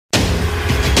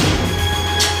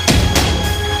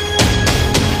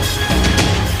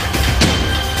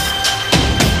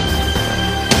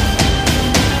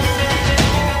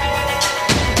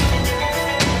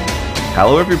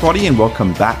Hello everybody and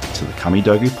welcome back to the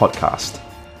Kamidogu podcast.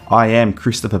 I am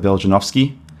Christopher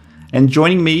Beljanovsky, and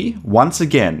joining me once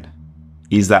again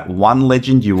is that one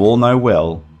legend you all know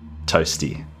well,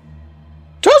 Toasty.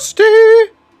 Toasty!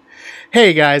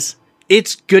 Hey guys,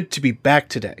 it's good to be back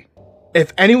today.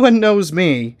 If anyone knows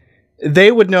me,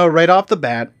 they would know right off the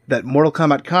bat that Mortal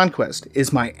Kombat Conquest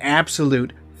is my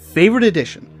absolute favorite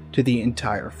addition to the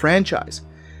entire franchise.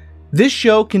 This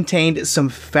show contained some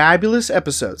fabulous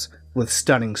episodes with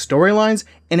stunning storylines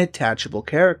and attachable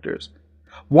characters.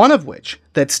 One of which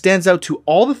that stands out to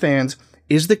all the fans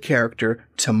is the character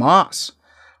Tomas.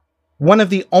 One of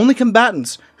the only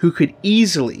combatants who could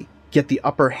easily get the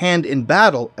upper hand in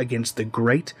battle against the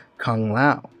great Kung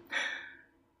Lao.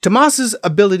 Tomas's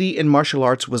ability in martial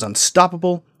arts was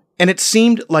unstoppable, and it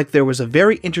seemed like there was a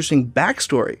very interesting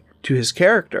backstory to his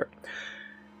character.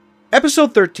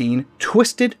 Episode 13,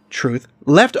 Twisted Truth,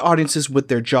 left audiences with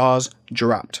their jaws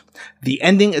dropped. The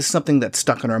ending is something that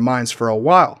stuck in our minds for a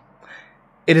while.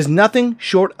 It is nothing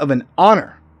short of an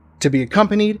honor to be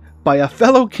accompanied by a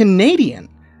fellow Canadian,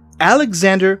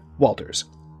 Alexander Walters.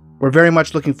 We're very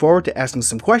much looking forward to asking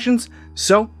some questions,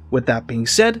 so with that being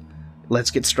said,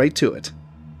 let's get straight to it.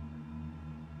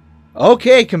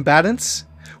 Okay, combatants,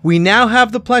 we now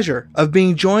have the pleasure of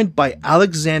being joined by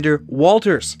Alexander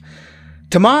Walters.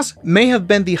 Tomas may have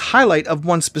been the highlight of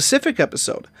one specific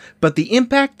episode, but the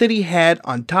impact that he had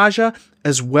on Taja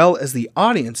as well as the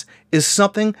audience is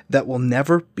something that will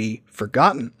never be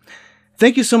forgotten.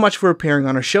 Thank you so much for appearing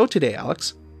on our show today,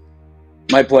 Alex.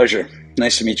 My pleasure.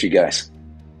 Nice to meet you guys.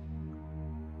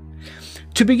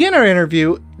 To begin our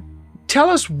interview, tell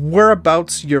us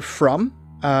whereabouts you're from,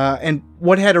 and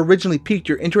what had originally piqued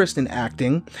your interest in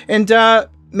acting, and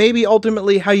maybe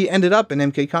ultimately how you ended up in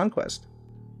MK Conquest.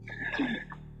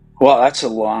 Well, that's a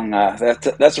long,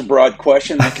 that's a broad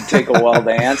question that can take a while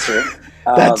to answer.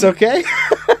 That's okay.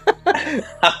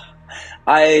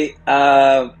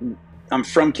 I'm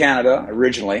from Canada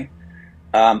originally.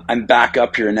 I'm back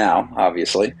up here now,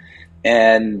 obviously.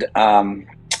 And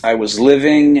I was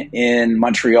living in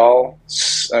Montreal.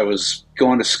 I was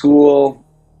going to school,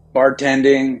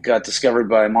 bartending, got discovered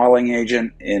by a modeling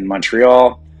agent in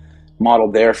Montreal,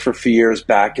 modeled there for a few years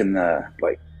back in the,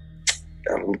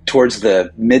 towards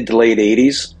the mid to late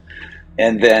 80s.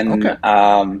 And then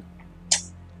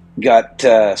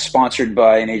got sponsored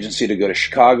by an agency to go to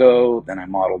Chicago. Then I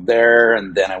modeled there,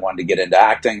 and then I wanted to get into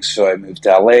acting, so I moved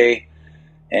to LA.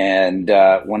 And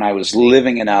when I was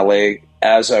living in LA,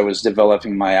 as I was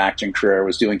developing my acting career, I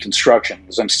was doing construction,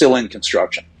 because I'm still in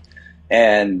construction.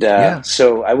 And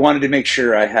so I wanted to make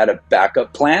sure I had a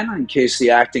backup plan in case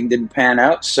the acting didn't pan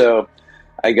out. So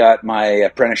I got my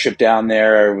apprenticeship down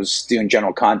there. I was doing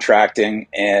general contracting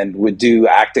and would do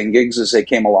acting gigs as they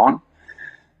came along.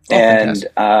 And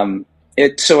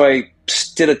so I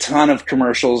did a ton of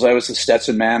commercials. I was the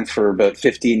Stetson man for about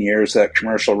 15 years. That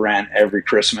commercial ran every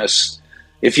Christmas.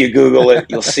 If you Google it,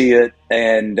 you'll see it,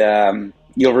 and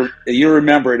you'll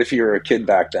remember it if you were a kid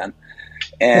back then,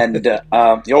 and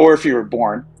or if you were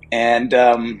born. And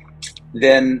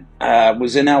then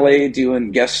was in LA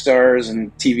doing guest stars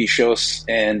and TV shows,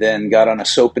 and then got on a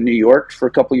soap in New York for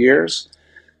a couple of years.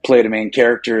 Played a main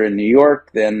character in New York,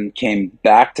 then came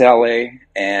back to LA,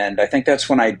 and I think that's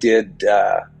when I did. Do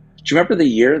you remember the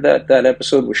year that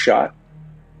episode was shot?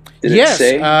 Did yes, it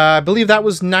say? I believe that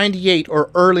was 98 or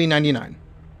early 99.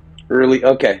 Early,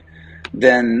 okay.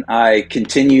 Then I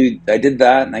continued. I did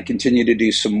that, and I continued to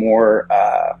do some more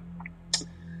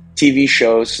TV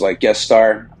shows, like guest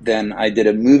star. Then I did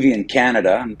a movie in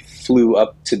Canada and flew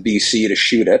up to BC to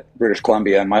shoot it, British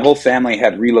Columbia. And my whole family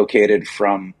had relocated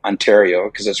from Ontario,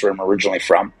 because that's where I'm originally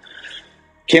from.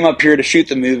 Came up here to shoot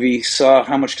the movie, saw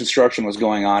how much construction was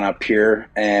going on up here,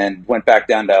 and went back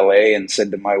down to LA and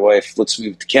said to my wife, let's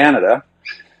move to Canada.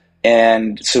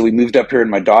 And so we moved up here,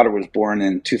 and my daughter was born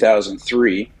in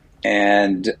 2003,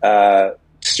 and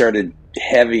started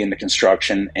heavy into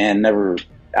construction and never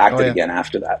acted again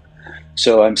after that.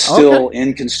 So I'm still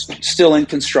in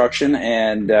construction,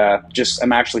 and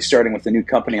I'm actually starting with a new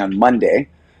company on Monday.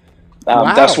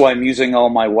 Wow. That's why I'm using all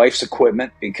my wife's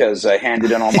equipment, because I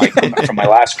handed in all my equipment from my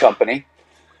last company.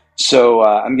 So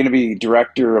I'm going to be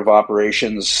director of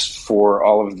operations for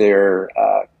all of their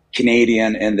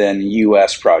Canadian and then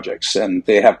U.S. projects. And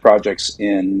they have projects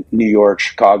in New York,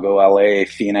 Chicago, L.A.,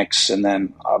 Phoenix, and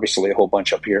then obviously a whole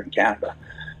bunch up here in Canada.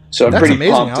 So I'm pretty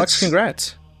amazing, pumped. Alex.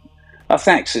 Congrats. Oh,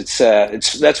 thanks. It's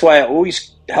that's why I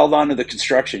always held on to the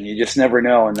construction. You just never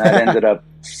know, and that ended up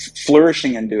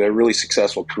flourishing into a really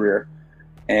successful career.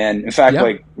 And in fact,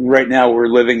 like right now, we're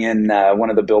living in one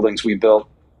of the buildings we built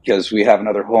because we have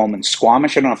another home in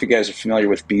Squamish. I don't know if you guys are familiar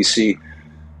with BC.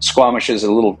 Squamish is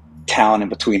a little town in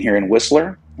between here and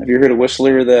Whistler. Have you heard of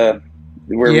Whistler?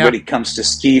 Where everybody comes to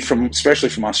ski from, especially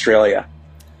from Australia.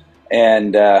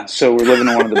 And so we're living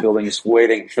in one of the buildings,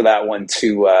 waiting for that one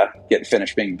to get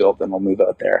finished being built, then we'll move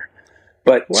out there.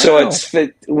 But so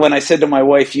when I said to my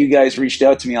wife, "You guys reached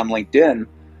out to me on LinkedIn,"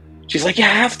 she's like, "You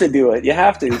have to do it. You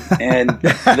have to." And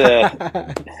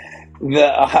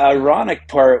the ironic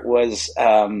part was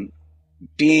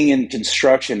being in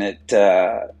construction at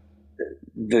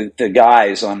the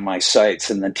guys on my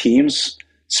sites and the teams,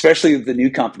 especially the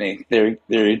new company. They're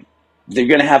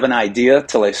going to have an idea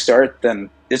till they start.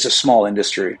 Then it's a small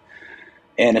industry,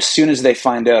 and as soon as they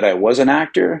find out I was an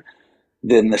actor,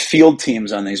 then the field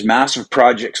teams on these massive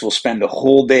projects will spend a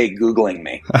whole day Googling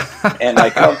me. And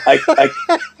I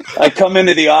come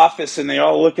into the office and they're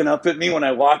all looking up at me when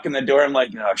I walk in the door. I'm like,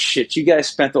 "Oh shit, you guys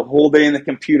spent the whole day in the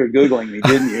computer Googling me,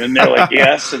 didn't you?" And they're like,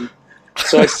 "Yes." And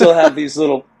so I still have these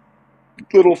little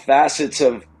facets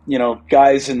of,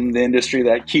 guys in the industry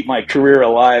that keep my career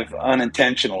alive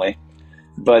unintentionally.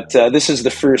 But this is the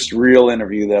first real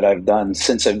interview that I've done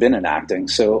since I've been in acting.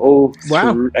 So,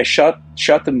 I shot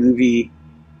the movie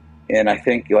in, I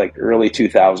think, like early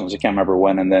 2000s. I can't remember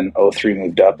when. And then 2003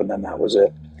 moved up, and then that was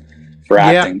it for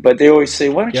acting. But they always say,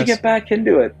 "Why don't you get back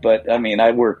into it?" But I mean,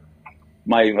 I work.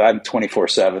 I'm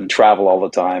 24/7, travel all the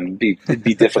time. It'd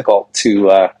be difficult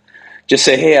to just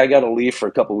say, "Hey, I got to leave for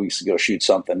a couple of weeks to go shoot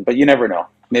something." But you never know.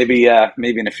 Maybe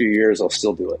in a few years I'll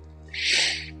still do it.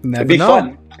 It'd be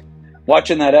fun.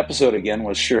 Watching that episode again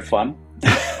was sure fun.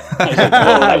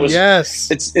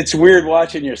 Yes. It's weird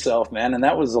watching yourself, man, and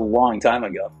that was a long time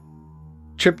ago.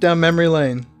 Trip down memory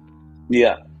lane.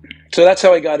 Yeah. So that's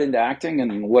how I got into acting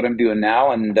and what I'm doing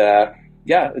now. And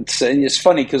it's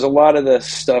funny because a lot of the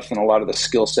stuff and a lot of the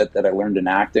skill set that I learned in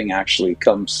acting actually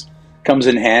comes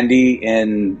in handy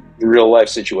in real life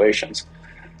situations.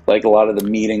 Like a lot of the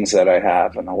meetings that I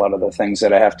have and a lot of the things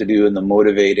that I have to do in the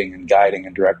motivating and guiding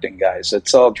and directing guys,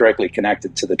 it's all directly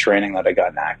connected to the training that I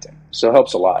got in acting. So it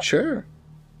helps a lot. Sure.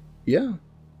 Yeah.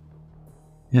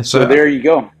 Yeah. So there you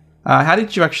go. How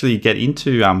did you actually get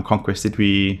into Conquest? Did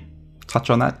we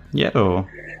touch on that yet? Or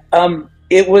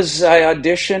it was, I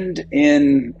auditioned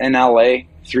in LA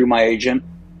through my agent,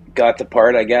 got the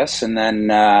part, I guess, and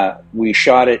then we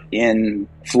shot it in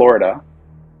Florida.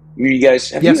 You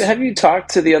guys, have you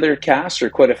talked to the other cast or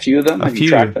quite a few of them? Have you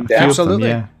tracked them down? Absolutely.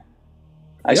 Yeah.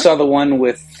 I saw the one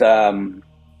with the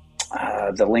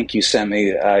link you sent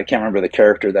me. I can't remember the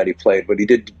character that he played, but he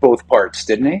did both parts,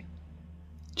 didn't he?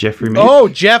 Jeffrey Meek. Oh,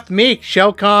 Jeff Meek,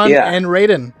 Shao Kahn, and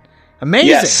Raiden. Amazing.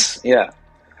 Yes, yeah.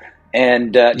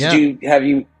 And have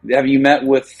you met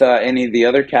with any of the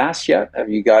other cast yet? Have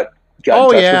you got in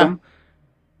touch with them?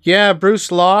 Yeah,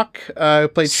 Bruce Locke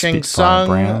played Shang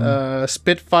Tsung,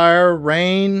 Spitfire,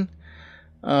 Rain.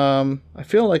 I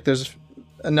feel like there's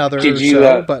another. Did you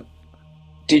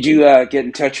get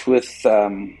in touch with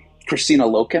Christina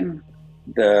Loken?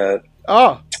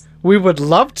 We would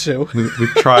love to.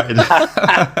 We've tried.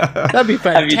 That'd be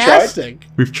fantastic.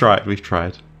 Have you tried? We've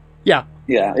tried. Yeah.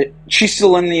 Yeah. She's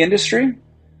still in the industry?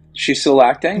 She's still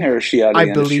acting, or is she out of the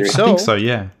industry? I believe so. I think so,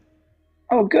 yeah.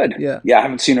 Oh, good. Yeah. I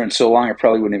haven't seen her in so long, I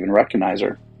probably wouldn't even recognize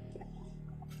her.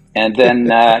 And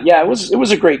then, it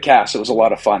was a great cast. It was a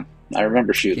lot of fun. I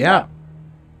remember shooting that.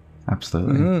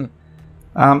 Absolutely.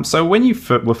 Mm-hmm. So when you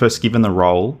were first given the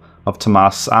role of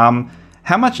Tomas,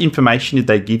 how much information did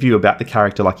they give you about the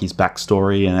character, like his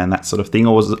backstory and that sort of thing?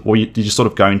 Or did you sort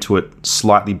of go into it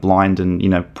slightly blind and,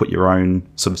 put your own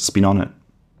sort of spin on it?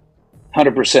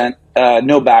 100%.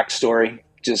 No backstory.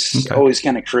 Just always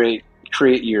kind of create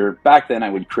your. Back then I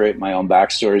would create my own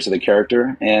backstories of the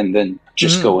character and then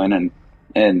just go in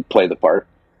and play the part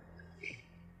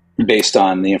based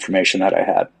on the information that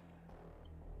I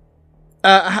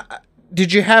had.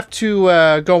 Did you have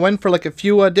to go in for like a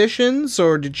few auditions,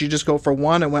 or did you just go for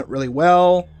one and went really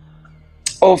well?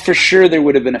 Oh, for sure there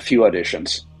would have been a few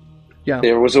auditions. Yeah.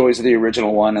 There was always the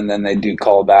original one, and then they do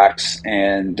callbacks,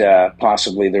 and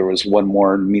possibly there was one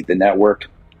more, Meet the Network.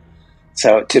 That's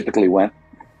how it typically went.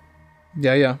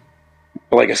 Yeah.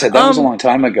 But like I said, that was a long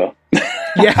time ago.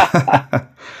 Yeah.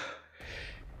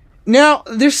 Now,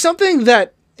 there's something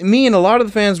that me and a lot of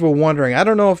the fans were wondering. I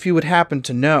don't know if you would happen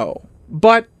to know,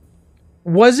 but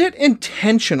was it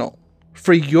intentional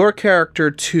for your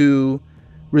character to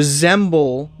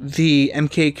resemble the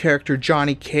MK character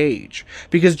Johnny Cage?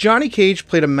 Because Johnny Cage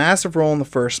played a massive role in the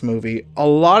first movie. A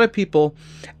lot of people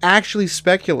actually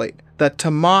speculate that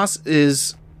Tomas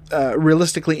is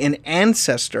realistically an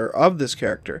ancestor of this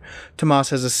character. Tomas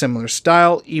has a similar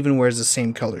style, even wears the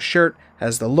same color shirt,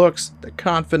 has the looks, the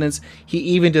confidence. He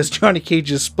even does Johnny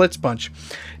Cage's splits punch.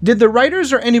 Did the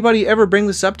writers or anybody ever bring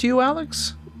this up to you,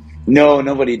 Alex? No,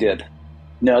 nobody did.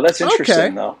 No, that's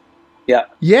interesting, though. Yeah.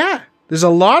 Yeah, there's a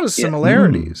lot of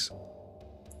similarities.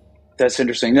 That's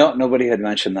interesting. No, nobody had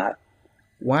mentioned that.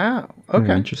 Wow. Okay.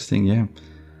 Very interesting, yeah.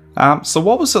 So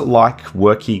what was it like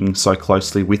working so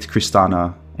closely with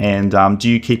Kristana? And do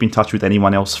you keep in touch with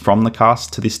anyone else from the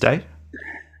cast to this day?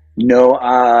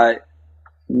 No,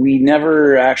 we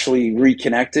never actually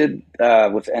reconnected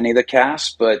with any of the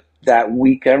cast, but that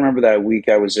week, I remember that week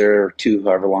I was there too,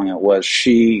 however long it was,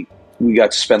 we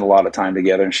got to spend a lot of time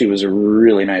together, and she was a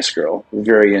really nice girl,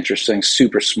 very interesting,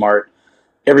 super smart.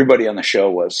 Everybody on the show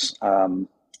was.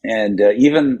 And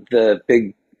even the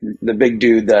big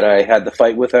dude that I had the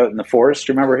fight with out in the forest,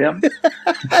 remember him?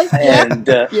 And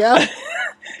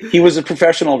he was a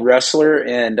professional wrestler,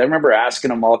 and I remember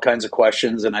asking him all kinds of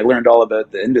questions, and I learned all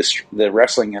about the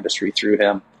wrestling industry through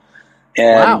him.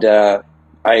 And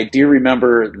I do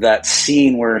remember that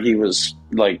scene where he was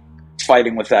like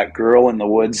fighting with that girl in the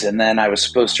woods, and then I was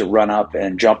supposed to run up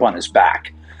and jump on his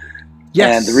back.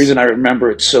 Yes. And the reason I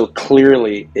remember it so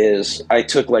clearly is I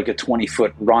took like a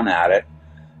 20-foot run at it,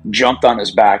 jumped on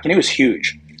his back, and he was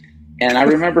huge. And I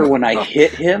remember when I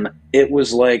hit him, it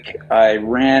was like I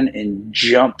ran and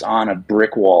jumped on a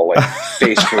brick wall, like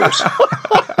face first.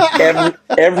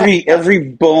 Every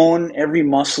bone, every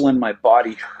muscle in my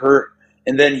body hurt.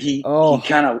 And then he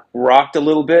kind of rocked a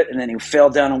little bit, and then he fell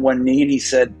down on one knee, and he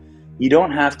said, "You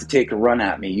don't have to take a run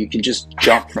at me. You can just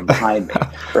jump from behind me,"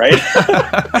 right?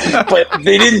 But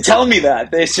they didn't tell me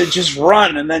that. They said, just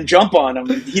run and then jump on him.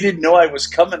 And he didn't know I was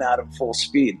coming at him full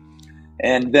speed.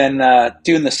 And then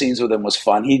doing the scenes with him was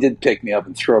fun. He did pick me up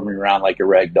and throw me around like a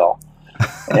rag doll.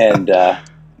 And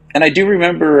I do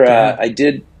remember I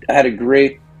had a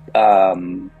great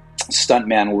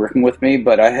stuntman working with me,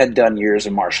 but I had done years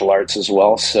of martial arts as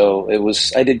well. So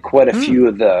I did quite a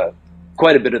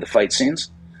bit of the fight scenes.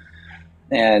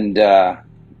 And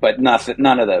but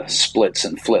none of the splits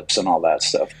and flips and all that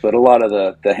stuff. But a lot of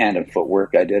the hand and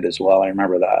footwork I did as well. I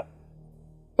remember that.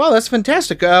 Well, that's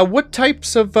fantastic. What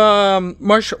types of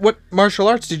martial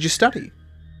arts did you study?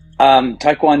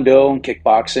 Taekwondo and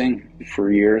kickboxing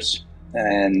for years,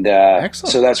 and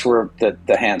so that's where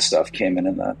the hand stuff came in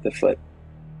the foot.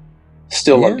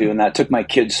 Still love doing that. Took my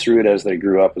kids through it as they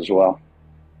grew up as well.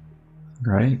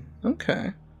 Great.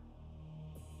 Okay.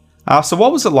 So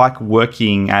what was it like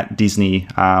working at Disney,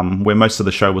 where most of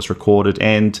the show was recorded?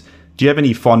 And do you have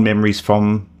any fond memories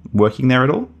from working there at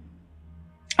all?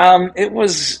 It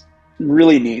was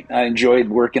really neat. I enjoyed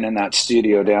working in that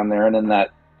studio down there and in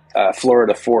that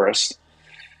Florida forest.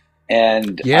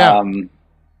 And I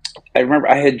remember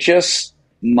I had just,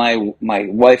 my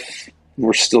wife,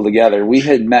 were still together. We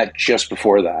had met just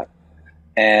before that.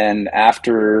 And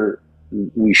after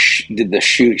we did the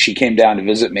shoot, she came down to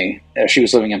visit me. She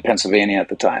was living in Pennsylvania at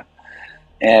the time.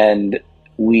 And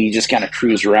we just kind of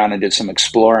cruised around and did some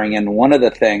exploring. And one of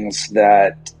the things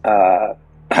that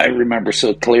I remember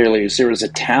so clearly is there was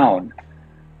a town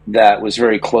that was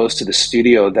very close to the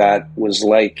studio that was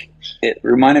like, it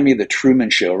reminded me of the Truman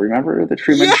Show. Remember the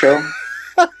Truman Show?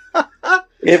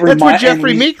 That's where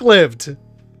Jeffrey Meek lived.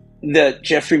 The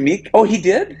Jeffrey Meek? Oh, he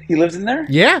did? He lived in there?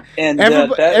 Yeah. And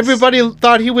everybody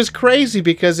thought he was crazy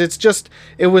because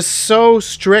it was so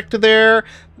strict there.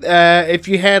 If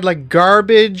you had like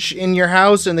garbage in your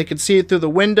house and they could see it through the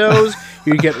windows,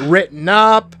 you'd get written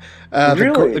up.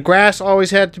 Really? The grass always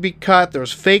had to be cut. There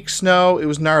was fake snow. It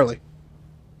was gnarly.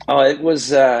 Oh, it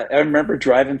was, I remember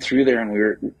driving through there and we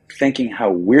were thinking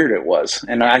how weird it was.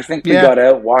 And I think we got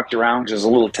out, walked around, because it was a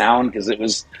little town, because it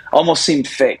was almost seemed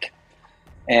fake.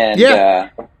 And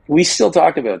we still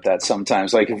talk about that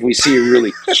sometimes. Like if we see a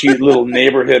really cute little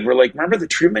neighborhood, we're like, remember the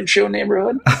Truman Show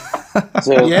neighborhood?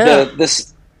 So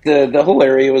the whole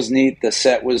area was neat. The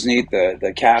set was neat.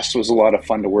 The cast was a lot of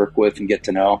fun to work with and get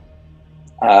to know.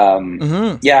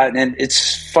 Yeah, and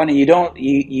it's funny.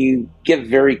 You get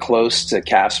very close to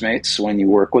castmates when you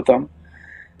work with them,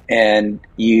 and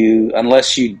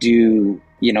unless you do,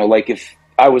 like if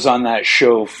I was on that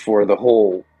show for the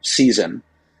whole season,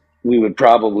 we would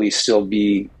probably still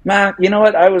be, you know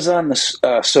what? I was on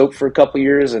the soap for a couple of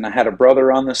years, and I had a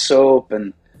brother on the soap,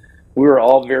 and we were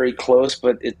all very close.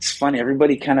 But it's funny,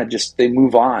 everybody kind of they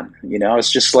move on.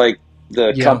 It's just like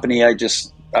the company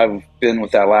I've been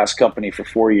with that last company for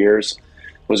 4 years.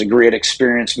 It was a great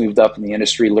experience. Moved up in the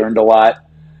industry, learned a lot.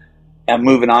 I'm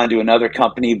moving on to another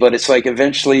company. But it's like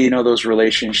eventually, those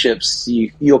relationships,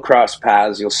 you'll cross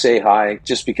paths, you'll say hi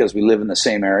just because we live in the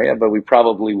same area, but we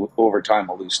probably over time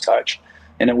will lose touch.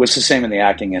 And it was the same in the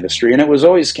acting industry. And it was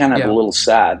always kind of a little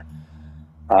sad,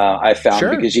 I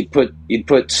found, because you'd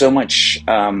put so much.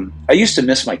 I used to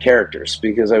miss my characters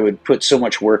because I would put so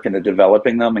much work into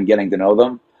developing them and getting to know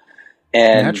them.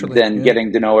 And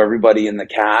getting to know everybody in the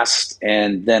cast.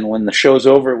 And then when the show's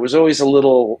over, it was always a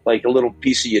little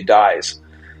piece of you dies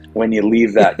when you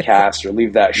leave that cast or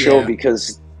leave that show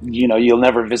because, you'll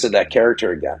never visit that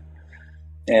character again.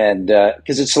 And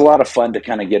because it's a lot of fun to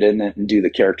kind of get in it and do the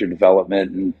character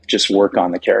development and just work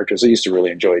on the characters. I used to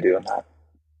really enjoy doing that.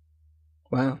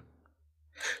 Wow.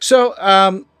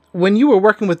 So, when you were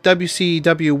working with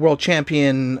WCW World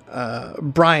Champion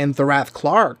Brian The Wrath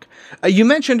Clark, you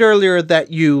mentioned earlier that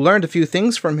you learned a few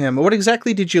things from him. What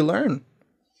exactly did you learn?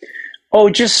 Oh,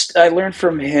 I learned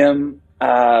from him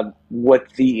what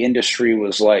the industry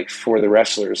was like for the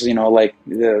wrestlers. A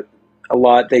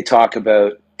lot they talk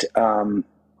about,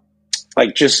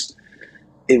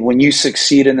 when you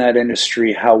succeed in that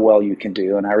industry, how well you can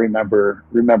do. And I remember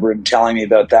him telling me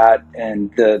about that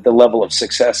and the level of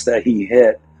success that he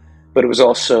hit. But it was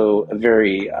also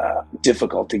very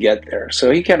difficult to get there. So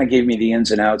he kind of gave me the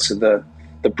ins and outs of the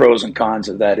pros and cons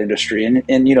of that industry.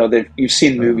 And you've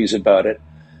seen movies about it,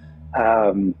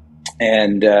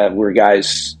 where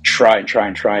guys try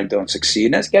and don't succeed.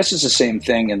 And I guess it's the same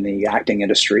thing in the acting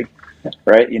industry,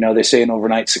 right? They say an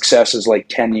overnight success is like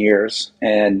 10 years.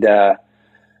 And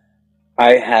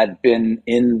I had been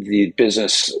in the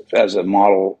business as a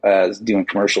model, as doing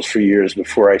commercials for years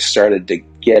before I started to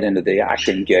get into the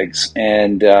acting gigs.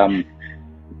 And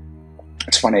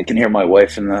it's funny, I can hear my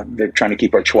wife and they're trying to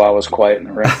keep our chihuahuas quiet in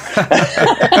the room.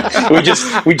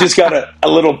 we just got a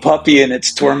little puppy and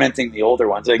it's tormenting the older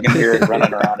ones. I can hear it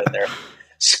running around in there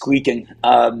squeaking.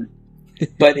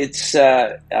 But it's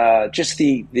just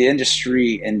the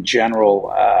industry in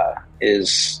general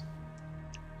is.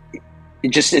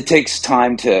 It takes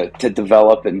time to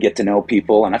develop and get to know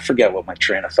people. And I forget what my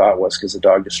train of thought was because the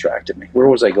dog distracted me. Where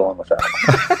was I going with that?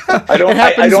 I don't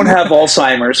have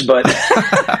Alzheimer's, but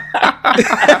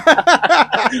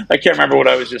I can't remember what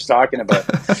I was just talking about.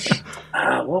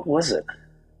 What was it?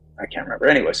 I can't remember.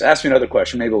 Anyways, ask me another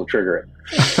question. Maybe we'll trigger it.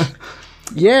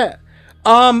 Yeah.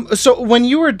 So when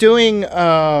you were doing,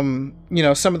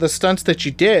 some of the stunts that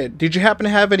you did you happen to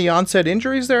have any onset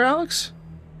injuries there, Alex?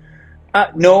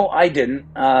 No, I didn't.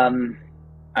 I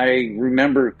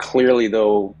remember clearly,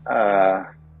 though,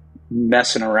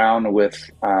 messing around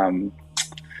with the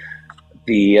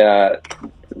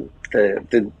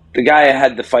guy I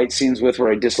had the fight scenes with,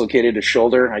 where I dislocated his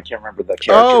shoulder. I can't remember the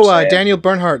character's name. Daniel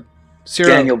Bernhardt. Ciro.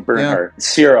 Daniel Bernhardt. Yeah.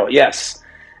 Ciro, yes.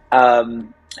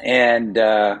 And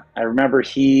I remember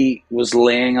he was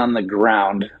laying on the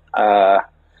ground,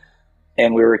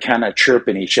 and we were kind of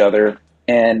chirping each other.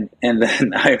 And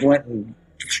then I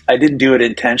I didn't do it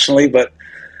intentionally, but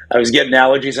I was getting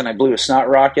allergies and I blew a snot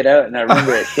rocket out, and I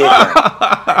remember it hit him.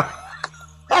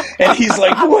 And he's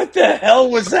like, "What the hell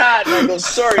was that?" And I go,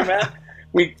 "Sorry, man.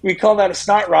 We call that a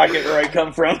snot rocket where I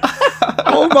come from."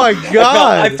 Oh my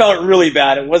God. I felt really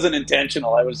bad. It wasn't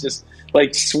intentional. I was just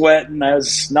like sweating. I was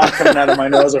snot coming out of my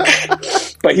nose.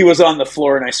 But he was on the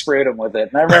floor and I sprayed him with it.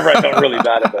 And I remember I felt really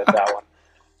bad about that one.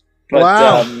 But,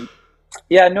 wow.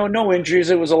 Yeah, no injuries.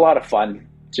 It was a lot of fun.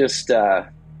 Just,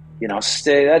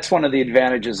 stay. That's one of the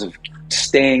advantages of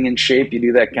staying in shape. You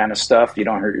do that kind of stuff. You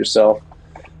don't hurt yourself.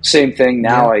 Same thing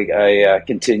now. Yeah. I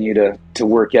continue to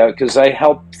work out because I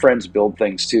help friends build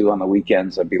things too on the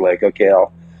weekends. I'd be like, okay,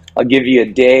 I'll give you a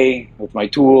day with my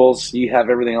tools. You have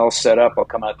everything else set up. I'll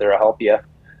come out there. I'll help you.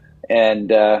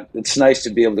 And it's nice to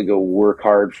be able to go work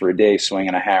hard for a day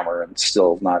swinging a hammer and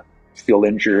still not feel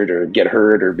injured or get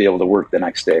hurt or be able to work the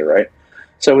next day, right?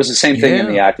 So it was the same thing in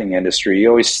the acting industry. You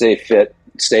always stay fit,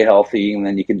 stay healthy, and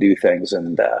then you can do things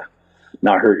and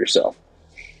not hurt yourself.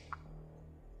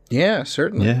 Yeah,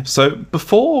 certainly. Yeah. So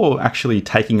before actually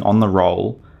taking on the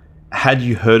role, had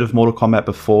you heard of Mortal Kombat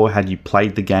before? Had you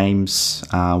played the games,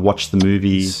 watched the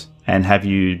movies, and have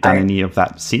you done any of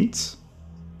that since?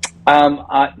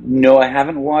 No, I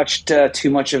haven't watched too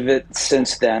much of it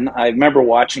since then. I remember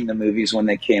watching the movies when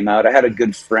they came out. I had a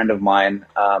good friend of mine,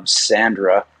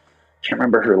 Sandra. Can't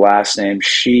remember her last name.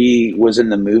 She was in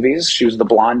the movies. She was the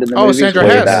blonde in the movies. Sandra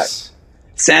Hess.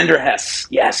 Sandra Hess,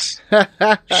 yes.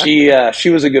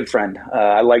 She was a good friend.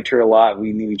 I liked her a lot.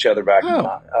 We knew each other back in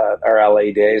our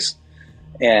LA days.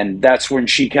 And that's when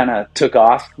she kind of took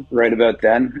off right about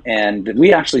then. And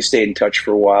we actually stayed in touch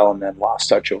for a while and then lost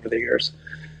touch over the years.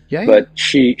 Yeah. But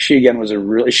she again was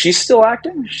is she still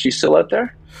acting? Is she still out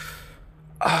there?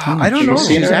 I don't know if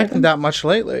seen she's her? acting that much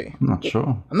lately. I'm not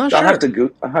sure. I'm not sure.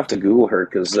 I'll have to Google her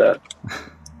because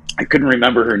I couldn't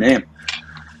remember her name.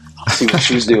 See what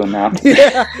she's doing now.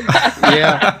 Yeah.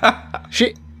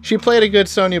 She played a good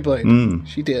Sonya Blade.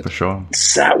 She did. For sure.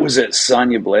 That was it,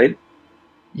 Sonya Blade.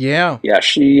 Yeah. Yeah,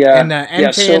 she. And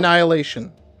MK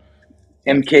Annihilation.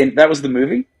 MK, that was the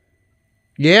movie?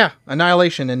 Yeah,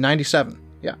 Annihilation in 97.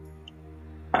 Yeah.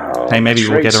 Oh, Hey, maybe that's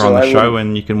we'll right. get her So on the I show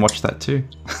and you can watch that too.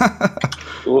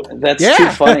 That's too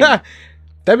funny.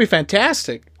 That'd be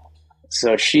fantastic.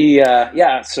 So she,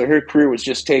 so her career was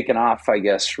just taking off, I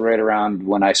guess, right around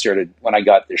when I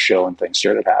got this show and things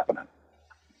started happening.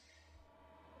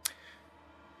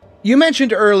 You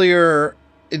mentioned earlier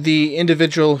the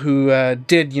individual who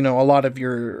did, a lot of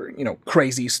your,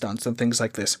 crazy stunts and things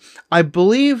like this. I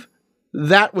believe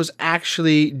that was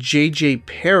actually J.J.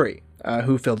 Perry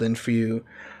who filled in for you.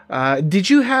 Did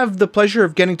you have the pleasure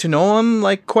of getting to know him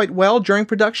quite well during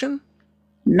production?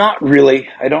 Not really.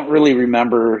 I don't really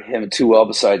remember him too well,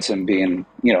 besides him being,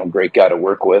 a great guy to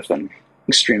work with and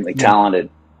extremely talented.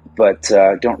 But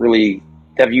don't really.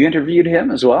 Have you interviewed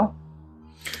him as well?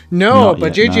 No, Not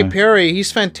but yet, J.J. no. Perry,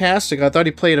 he's fantastic. I thought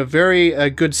he played a very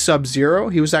good Sub-Zero.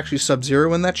 He was actually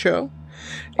Sub-Zero in that show.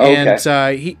 Okay.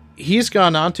 And he's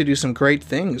gone on to do some great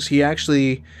things. He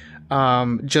actually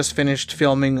just finished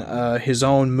filming his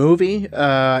own movie,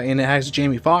 and it has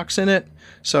Jamie Foxx in it.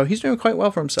 So he's doing quite well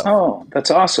for himself. Oh,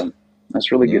 that's awesome.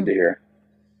 That's really good to hear.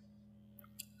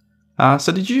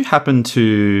 So did you happen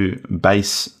to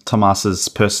base Tomas's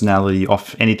personality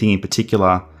off anything in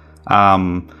particular?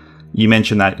 You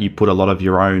mentioned that you put a lot of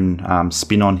your own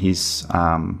spin on his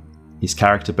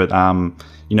character, but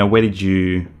where did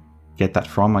you get that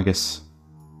from, I guess?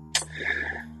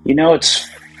 It's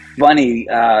funny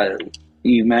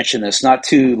you mentioned this. Not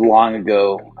too long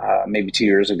ago, maybe 2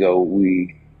 years ago,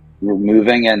 we were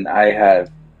moving, and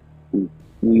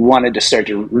we wanted to start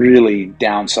to really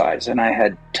downsize, and I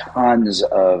had tons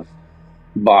of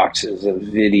boxes of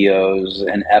videos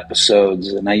and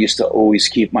episodes, and I used to always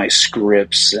keep my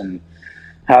scripts and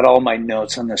had all my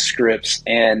notes on the scripts,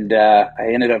 and I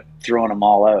ended up throwing them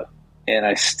all out. And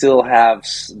I still have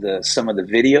some of the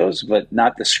videos, but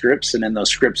not the scripts. And in those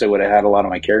scripts, I would have had a lot of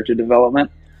my character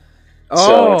development.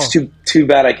 So it's too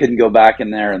bad I couldn't go back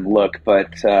in there and look,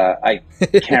 but I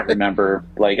can't remember.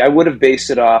 I would have based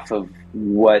it off of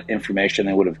what information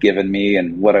they would have given me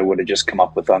and what I would have just come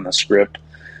up with on the script,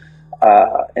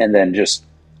 and then just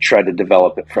try to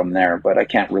develop it from there. But I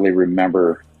can't really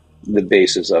remember the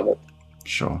basis of it.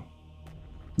 Sure.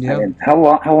 Yeah. I mean, how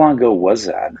long ago was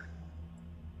that?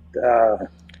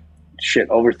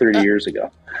 Over 30 years ago.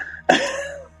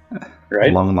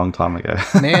 Right? Long, long time ago.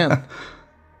 Man.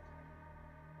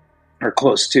 Or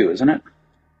close to, isn't it?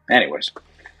 Anyways,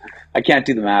 I can't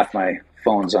do the math. My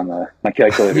phone's on my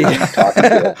calculator. I'm talking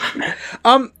to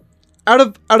it.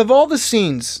 Out of all the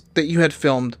scenes that you had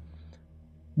filmed,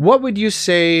 what would you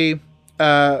say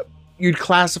you'd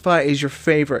classify as your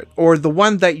favorite, or the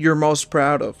one that you're most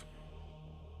proud of?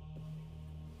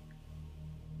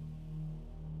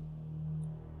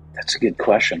 That's a good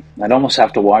question. I'd almost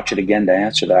have to watch it again to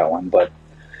answer that one, but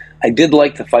I did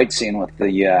like the fight scene with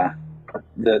the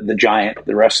giant,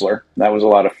 the wrestler. That was a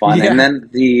lot of fun. Yeah. And then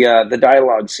the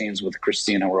dialogue scenes with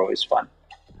Christina were always fun.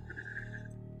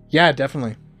 Yeah,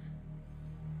 definitely.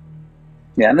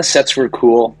 Yeah, and the sets were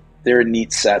cool. They were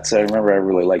neat sets. I remember I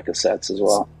really liked the sets as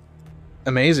well.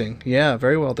 Amazing. Yeah,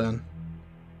 very well done.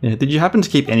 Yeah. Did you happen to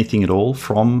keep anything at all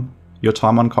from your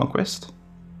time on Conquest?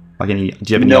 Do you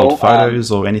have any No, old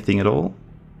photos or anything at all?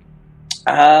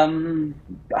 I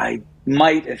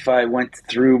might, if I went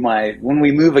through when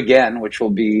we move again, which will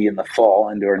be in the fall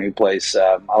into our new place,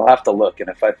 I'll have to look. And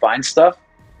if I find stuff,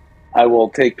 I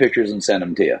will take pictures and send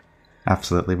them to you.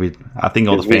 Absolutely. I think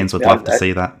all the fans would love to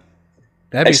see that.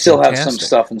 That'd be I still fantastic. have some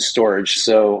stuff in storage,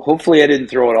 so hopefully I didn't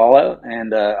throw it all out,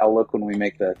 and I'll look when we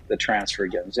make the transfer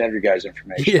again. So I have your guys'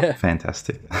 information. Yeah.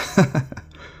 Fantastic.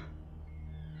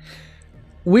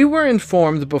 We were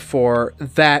informed before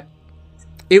that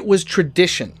it was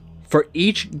tradition for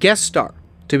each guest star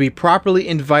to be properly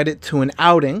invited to an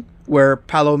outing where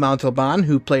Paolo Montalban,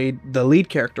 who played the lead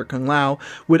character Kung Lao,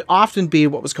 would often be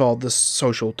what was called the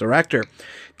social director.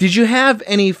 Did you have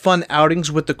any fun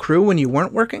outings with the crew when you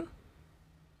weren't working?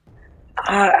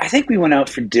 I think we went out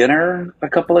for dinner a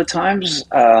couple of times.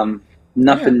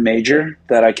 Nothing major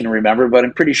that I can remember, but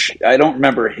I'm pretty sure I don't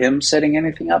remember him setting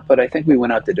anything up, but I think we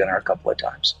went out to dinner a couple of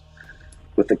times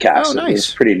with the cast. Oh, nice. It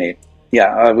was pretty neat.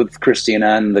 Yeah, with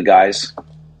Christina and the guys.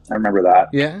 I remember that.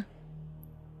 Yeah.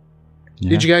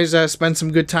 Did you guys spend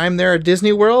some good time there at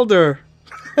Disney World, or?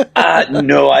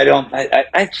 No, I don't.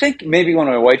 I think maybe when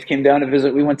my wife came down to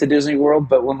visit, we went to Disney World.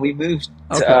 But when we moved,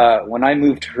 when I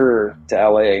moved her to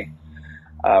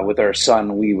LA with our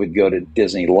son, we would go to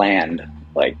Disneyland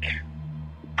like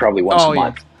probably once a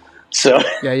month. So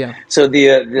So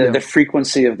the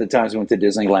frequency of the times I went to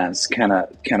Disneyland's kind of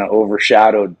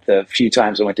overshadowed the few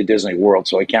times I went to Disney World,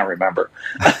 so I can't remember.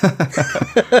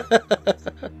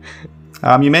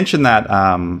 You mentioned that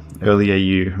earlier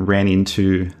you ran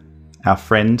into our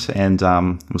friend and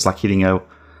it was like hitting a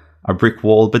brick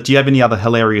wall. But do you have any other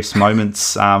hilarious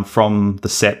moments from the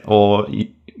set or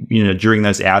during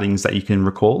those outings that you can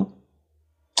recall?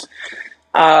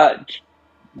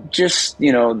 Just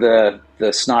the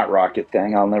snot rocket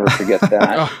thing. I'll never forget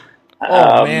that.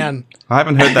 Man, I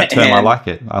haven't heard that term. I like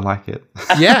it.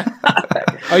 Yeah,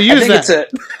 I'll use that.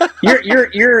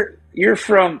 You're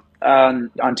from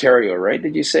Ontario, right?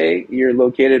 Did you say you're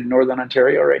located in Northern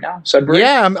Ontario right now? Sudbury?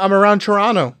 Yeah, I'm around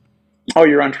Toronto. Oh,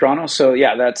 you're on Toronto. So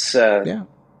yeah, that's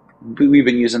we've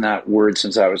been using that word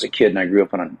since I was a kid, and I grew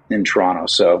up in Toronto.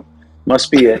 So must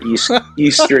be a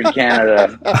Eastern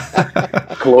Canada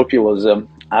colloquialism.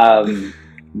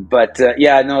 But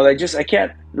I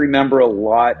can't remember a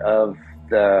lot of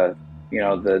the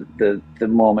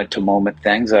moment to moment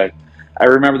things. I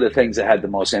remember the things that had the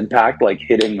most impact, like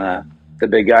hitting the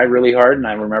big guy really hard, and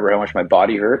I remember how much my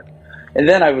body hurt. And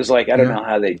then I was like, I don't know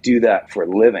how they do that for a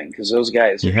living, because those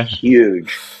guys are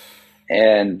huge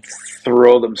and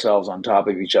throw themselves on top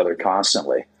of each other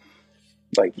constantly,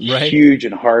 like huge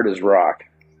and hard as rock.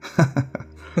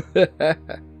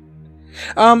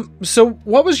 So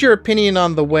what was your opinion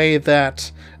on the way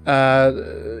that,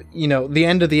 the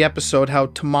end of the episode, how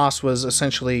Tomas was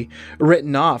essentially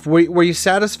written off? Were you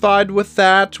satisfied with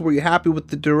that? Were you happy with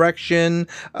the direction,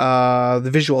 the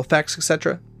visual effects,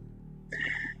 etc.?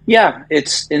 Yeah,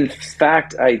 in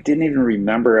fact, I didn't even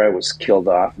remember I was killed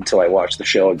off until I watched the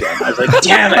show again. I was like,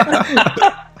 damn it.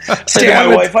 I said to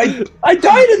my wife, I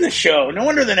died in the show. No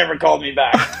wonder they never called me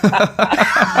back.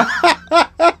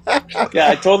 Yeah,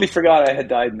 I totally forgot I had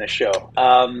died in the show.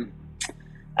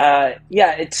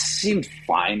 It seemed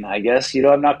fine, I guess.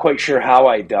 I'm not quite sure how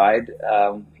I died.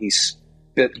 He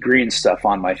spit green stuff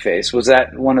on my face. Was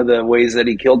that one of the ways that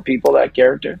he killed people, that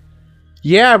character?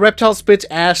 Yeah, Reptile spits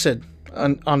acid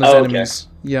on his enemies.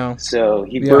 Yeah. So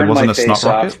he burned my face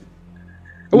off.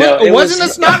 No, it wasn't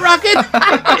a snot rocket?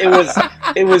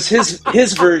 It was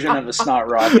his version of a snot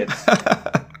rocket.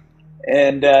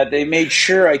 And they made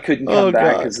sure I couldn't come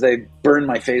back because they burned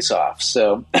my face off.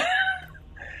 So,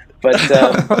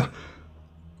 but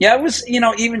it was,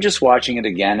 even just watching it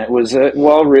again, it was a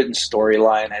well-written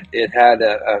storyline. It had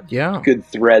a good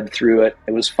thread through it.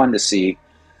 It was fun to see.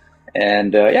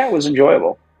 And it was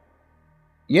enjoyable.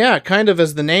 Yeah, kind of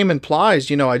as the name implies,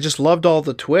 I just loved all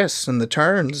the twists and the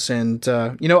turns. And,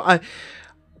 I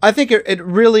think it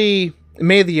really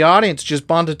made the audience just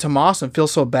bond to Tomas and feel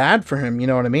so bad for him. You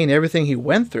know what I mean? Everything he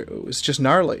went through was just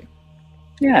gnarly.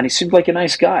 Yeah, and he seemed like a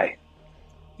nice guy.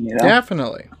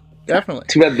 Definitely.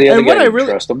 Too bad the other guy didn't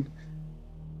trust him.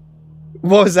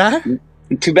 What was that?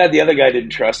 Too bad the other guy didn't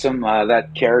trust him.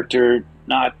 That character,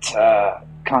 not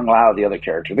Kung Lao, the other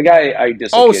character. The guy I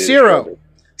dislocated. Oh, Ciro.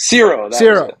 Ciro.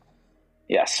 Ciro.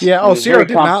 Yes. Yeah. Ciro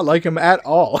did not like him at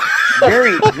all.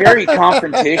 Very, very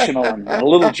confrontational and a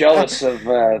little jealous of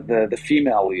the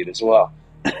female lead as well.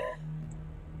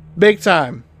 Big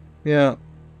time. Yeah.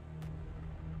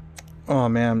 Oh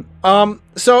man.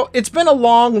 So it's been a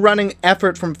long-running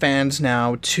effort from fans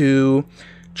now to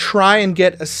try and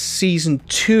get a season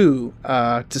 2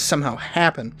 to somehow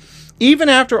happen. Even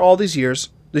after all these years,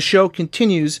 the show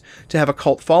continues to have a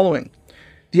cult following.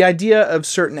 The idea of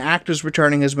certain actors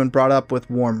returning has been brought up with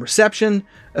warm reception.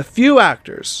 A few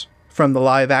actors from the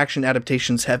live-action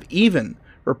adaptations have even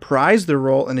reprised their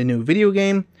role in a new video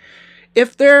game.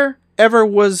 If there ever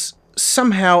was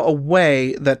somehow a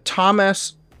way that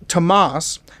Tomas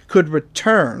could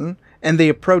return and they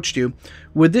approached you,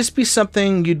 would this be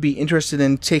something you'd be interested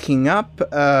in taking up,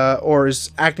 or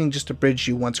is acting just a bridge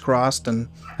you once crossed and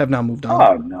have now moved on?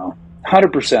 Oh, no.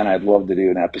 100% I'd love to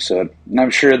do an episode. And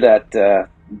I'm sure that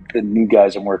the new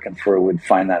guys I'm working for would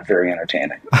find that very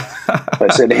entertaining. If I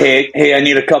said, hey, I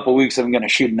need a couple weeks, I'm going to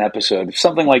shoot an episode. If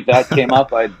something like that came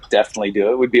up, I'd definitely do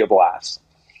it. It would be a blast.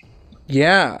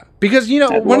 Yeah, because,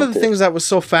 one of the things that was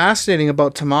so fascinating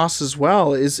about Tomas as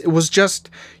well is it was just,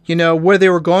 where they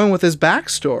were going with his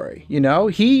backstory.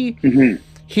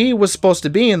 He was supposed to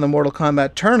be in the Mortal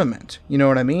Kombat tournament. You know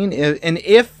what I mean? And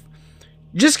if,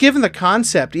 just given the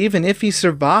concept, even if he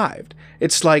survived,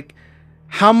 it's like,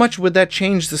 how much would that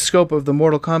change the scope of the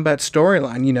Mortal Kombat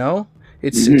storyline?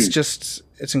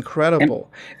 It's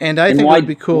incredible. And I think it would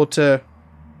be cool to...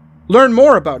 learn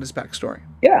more about his backstory.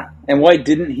 Yeah, and why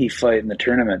didn't he fight in the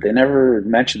tournament? They never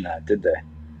mentioned that, did they?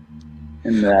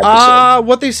 In the episode.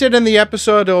 What they said in the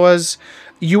episode was,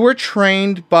 you were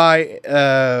trained by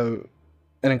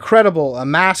an incredible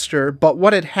master, but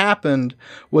what had happened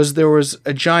was there was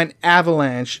a giant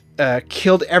avalanche,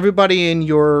 killed everybody in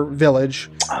your village,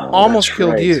 almost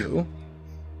killed you.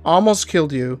 Almost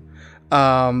killed you.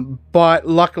 But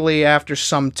luckily, after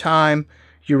some time,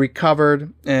 you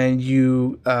recovered and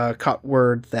you caught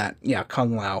word that,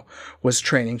 Kung Lao was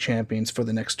training champions for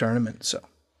the next tournament. So,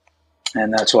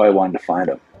 and that's why I wanted to find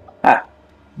him. Ah.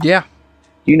 Yeah.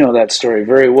 You know that story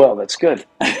very well. That's good.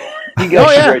 You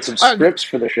guys should write some scripts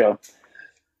for the show.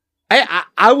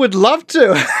 I would love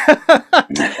to.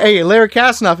 Hey, Larry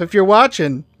Kasanoff, if you're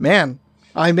watching, man,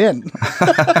 I'm in.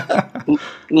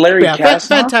 Larry Kasanoff?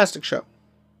 Fantastic show.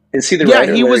 Is he the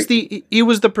writer? Yeah, he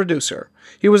was the producer.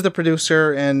 He was the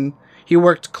producer, and he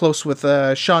worked close with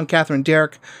Sean Catherine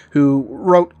Derrick, who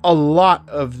wrote a lot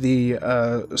of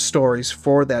the stories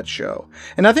for that show.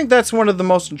 And I think that's one of the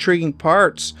most intriguing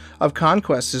parts of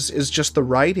Conquest is just the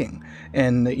writing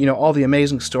and, all the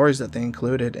amazing stories that they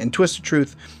included. And Twisted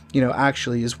Truth,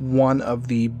 actually is one of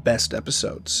the best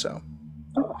episodes. So,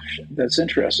 oh, that's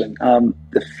interesting.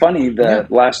 The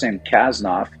last name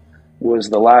Kasanoff was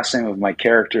the last name of my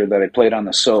character that I played on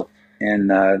the soap in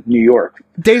New York.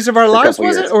 Days of Our Lives,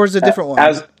 was it? Or is it a different one?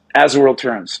 As the World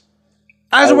Turns.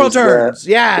 As the World Turns.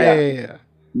 Yeah.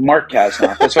 Mark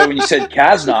Kasanoff. That's why when you said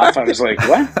Kasanoff, I was like,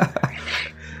 what?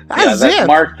 That's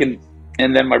Mark, and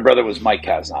then my brother was Mike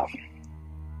Kasanoff.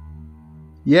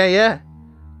 Yeah.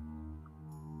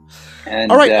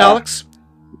 And, all right, Alex.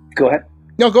 Go ahead.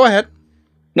 No, go ahead.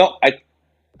 No, it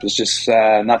was just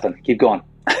nothing. Keep going.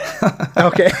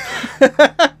 Okay.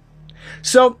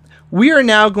 So we are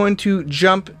now going to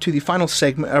jump to the final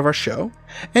segment of our show,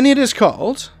 and it is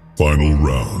called Final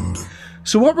Round.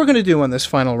 So what we're going to do on this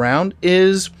final round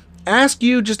is ask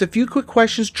you just a few quick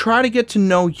questions, try to get to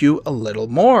know you a little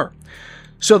more.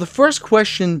 So the first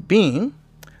question being,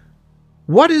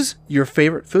 what is your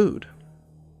favorite food?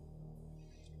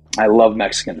 I love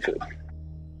Mexican food.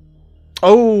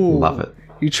 Oh, love it.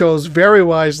 You chose very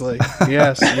wisely.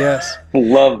 Yes.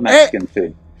 Love Mexican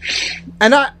food.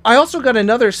 And I also got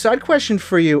another side question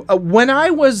for you. When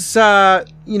I was,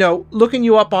 looking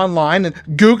you up online and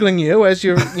Googling you, as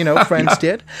your, friends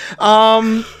did,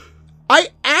 I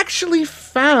actually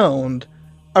found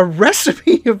a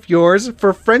recipe of yours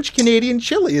for French Canadian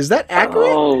chili. Is that accurate?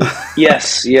 Oh,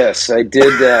 yes. I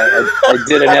did. I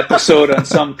did an episode on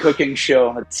some cooking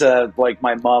show. It's like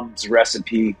my mom's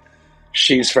recipe.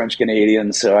 She's French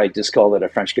Canadian, so I just called it a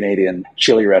French Canadian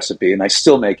chili recipe, and I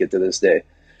still make it to this day.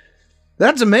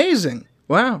 That's amazing!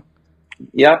 Wow.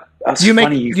 Yeah. Do you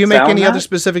make any other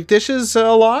specific dishes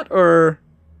a lot, or?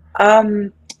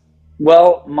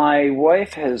 Well, my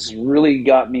wife has really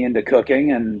got me into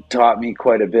cooking and taught me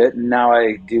quite a bit, and now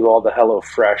I do all the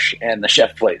HelloFresh and the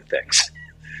Chef Plate things.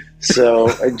 So,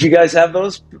 do you guys have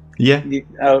those? Yeah.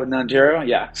 Out in Ontario?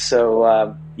 Yeah.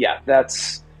 So,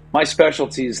 that's my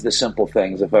specialty is the simple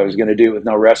things. If I was going to do it with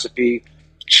no recipe,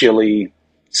 chili,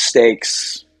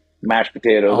 steaks, mashed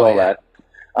potatoes, all that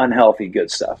unhealthy good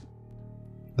stuff.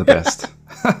 The best.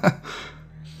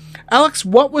 Alex,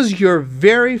 what was your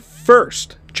very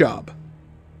first job?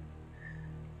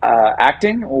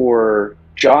 Acting or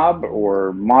job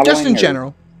or modeling? Just in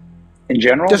general. In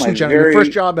general? Just in general. Your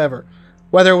first job ever.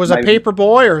 Whether it was a paper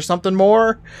boy or something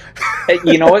more.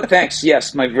 You know what? Thanks.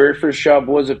 Yes, my very first job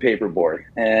was a paper boy.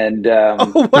 And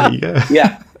wow.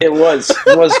 Yeah, it was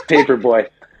paper boy.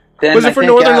 Then was it for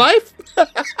Northern Life?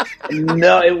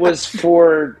 No, it was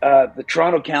for the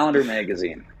Toronto Calendar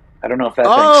magazine. I don't know if that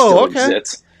thing still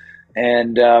exists.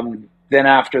 And then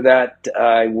after that,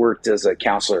 I worked as a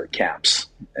counselor at camps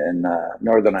in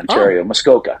Northern Ontario,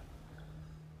 Muskoka.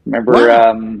 Remember?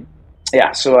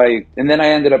 Wow. So I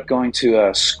ended up going to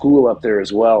a school up there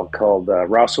as well called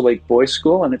Rossel Lake Boys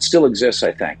School, and it still exists,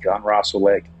 I think, on Rossel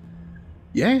Lake.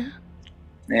 Yeah.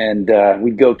 And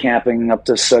we'd go camping up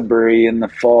to Sudbury in the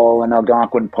fall in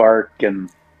Algonquin Park, and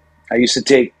I used to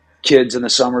take kids in the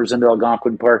summers into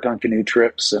Algonquin Park on canoe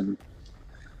trips, and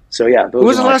so those when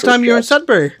was the last time you were in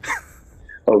Sudbury?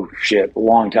 Oh shit, a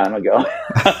long time ago.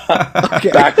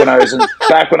 Okay. Back when I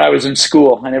was in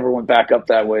school. I never went back up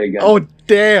that way again. Oh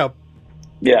damn.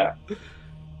 Yeah.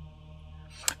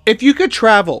 If you could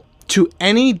travel to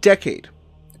any decade,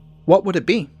 what would it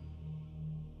be?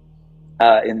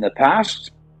 In the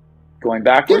past, going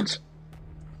backwards?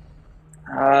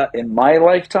 In my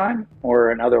lifetime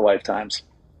or in other lifetimes?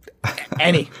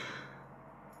 Any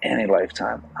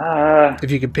lifetime. If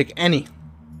you could pick any.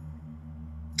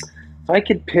 If I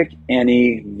could pick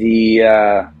any,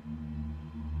 the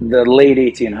late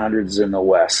 1800s in the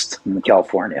West, in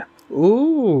California.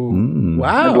 Ooh,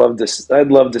 wow! I'd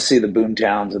love to see the boom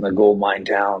towns and the gold mine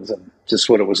towns and just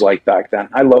what it was like back then.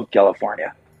 I love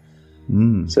California,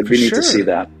 so it'd be neat to see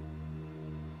that.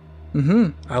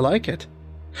 I like it.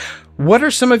 What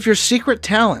are some of your secret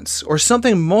talents, or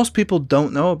something most people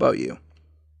don't know about you?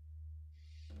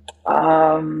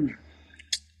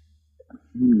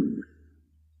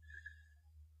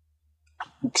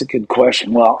 That's a good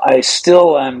question. Well, I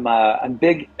still am. I'm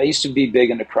big. I used to be big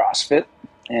into CrossFit,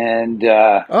 and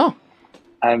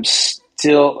I'm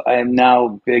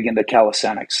now big into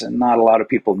calisthenics, and not a lot of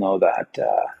people know that.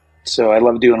 So I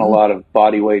love doing a lot of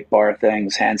body weight bar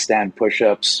things, handstand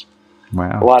push-ups.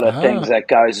 Wow. A lot of things that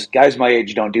guys my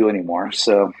age don't do anymore.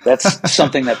 So that's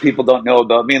something that people don't know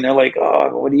about me, and they're like,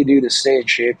 "Oh, what do you do to stay in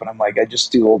shape?" And I'm like, "I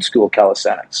just do old school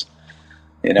calisthenics,"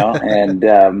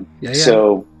 And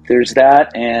so there's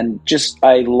that, and just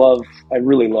I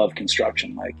really love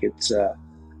construction. Like it's, I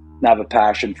have a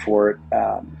passion for it.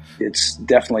 It's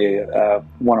definitely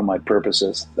one of my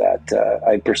purposes that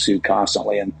I pursue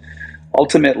constantly, and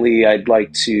ultimately I'd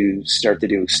like to start to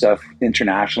do stuff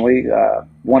internationally.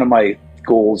 One of my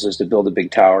goals is to build a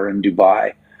big tower in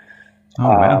Dubai. Oh,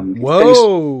 wow.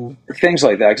 Whoa! Things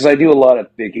like that, because I do a lot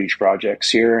of big, huge projects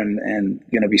here, and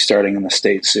going to be starting in the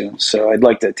States soon. So I'd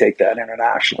like to take that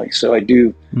internationally. So I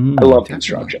do. I love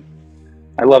construction.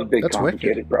 I love big,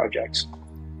 complicated projects.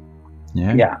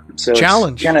 Yeah. So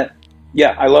challenge. I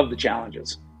love the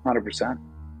challenges. 100%.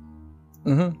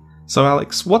 So,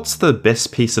 Alex, what's the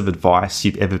best piece of advice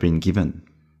you've ever been given?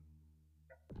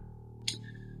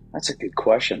 That's a good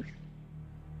question.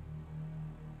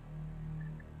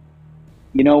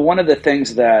 One of the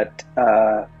things that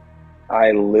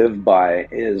I live by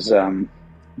is, do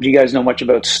you guys know much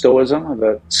about Stoicism,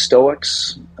 about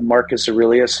Stoics? Marcus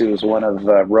Aurelius, who was one of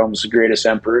Rome's greatest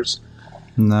emperors.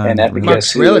 No. And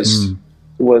Epicus,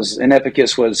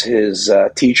 Epicus was his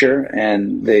teacher,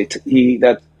 and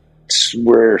that's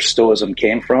where Stoicism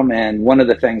came from. And one of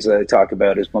the things that I talk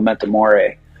about is memento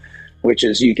mori, which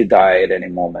is you could die at any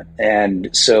moment. And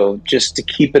so just to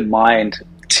keep in mind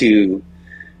to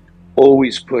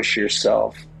always push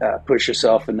yourself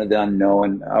into the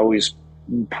unknown, always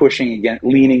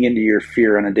leaning into your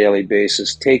fear on a daily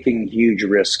basis, taking huge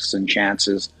risks and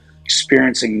chances,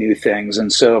 experiencing new things.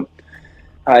 And so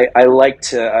I like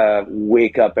to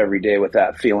wake up every day with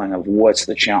that feeling of what's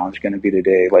the challenge going to be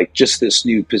today. Like just this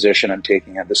new position I'm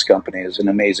taking at this company is an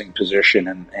amazing position,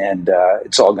 and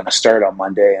it's all going to start on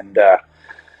Monday, and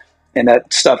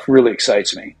that stuff really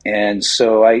excites me. And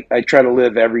so I try to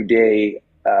live every day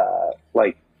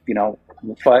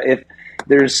if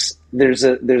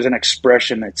there's an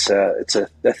expression, it's a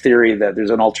theory that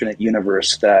there's an alternate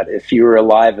universe, that if you were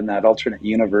alive in that alternate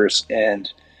universe and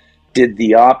did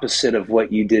the opposite of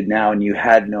what you did now and you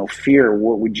had no fear,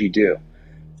 what would you do?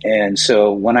 And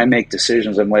so when I make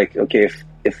decisions, I'm like, okay,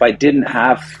 if I didn't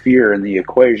have fear in the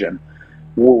equation,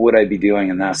 what would I be doing?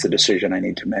 And that's the decision I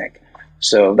need to make.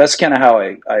 So that's kind of how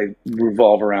I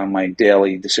revolve around my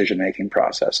daily decision-making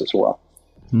process as well.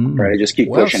 Right? I just keep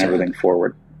pushing everything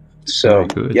forward. So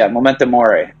yeah, memento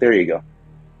mori. There you go.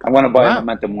 I want to buy a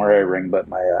memento mori ring, but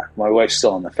my wife's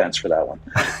still on the fence for that one.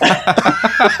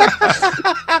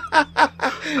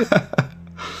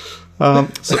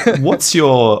 So what's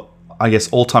your, I guess,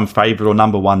 all-time favorite or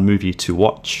number one movie to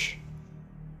watch?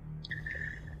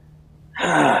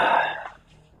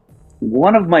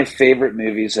 One of my favorite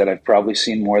movies that I've probably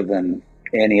seen more than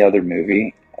any other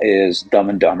movie is Dumb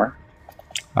and Dumber.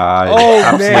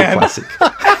 Man. Classic.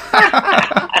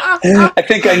 I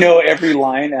think I know every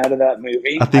line out of that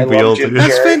movie. I think we all do.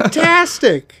 That's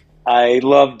fantastic. I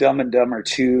love Dumb and Dumber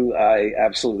 2. I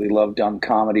absolutely love dumb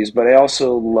comedies, but I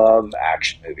also love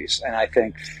action movies. And I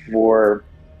think for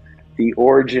the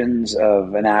origins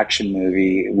of an action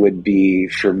movie would be,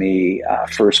 for me,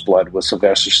 First Blood with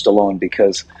Sylvester Stallone,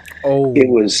 because it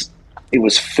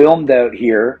was filmed out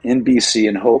here in BC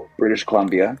in Hope, British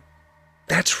Columbia.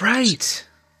 That's right.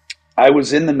 I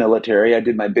was in the military. I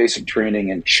did my basic training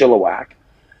in Chilliwack.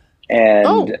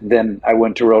 And then I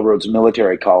went to Railroads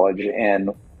Military College,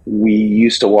 and we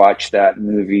used to watch that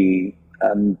movie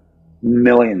a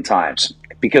million times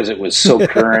because it was so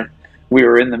current. We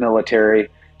were in the military.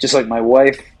 Just like my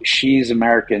wife, she's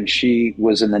American. She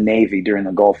was in the Navy during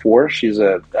the Gulf War. She's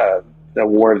a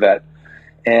war vet.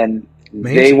 And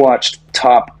they watched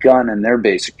Top Gun in their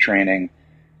basic training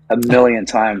a million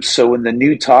times. So when the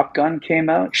new Top Gun came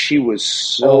out, she was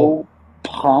so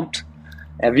pumped.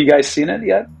 Have you guys seen it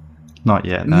yet? Not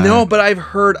yet, no. No, but I've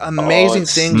heard amazing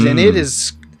things, and it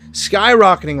is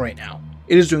skyrocketing right now.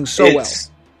 It is doing so well. It's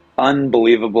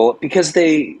unbelievable because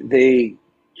they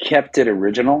kept it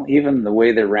original. Even the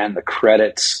way they ran the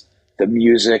credits, the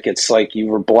music, it's like you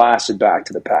were blasted back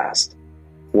to the past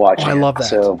watching I love that.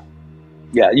 So,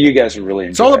 yeah, you guys are really enjoying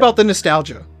it. It's all about the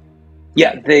nostalgia.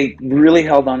 Yeah, they really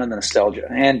held on to the nostalgia.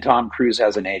 And Tom Cruise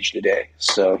hasn't aged a day,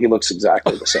 so he looks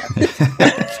exactly the same.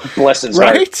 Bless his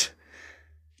heart. Right?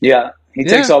 Yeah, he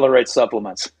takes all the right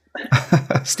supplements.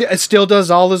 Still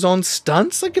does all his own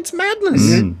stunts? Like, it's madness.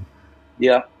 Mm.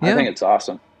 Yeah, I think it's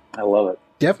awesome. I love it.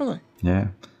 Definitely. Yeah.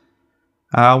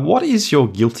 What is your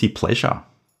guilty pleasure?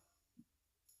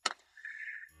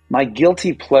 My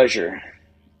guilty pleasure.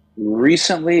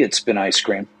 Recently, it's been ice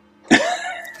cream.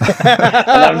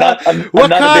 I'm not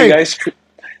a big ice cream.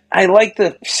 I like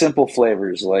the simple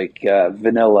flavors like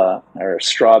vanilla or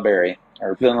strawberry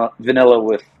or vanilla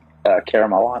with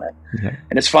caramel on it. Yeah.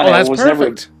 And it's funny. I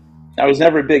was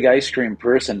never a big ice cream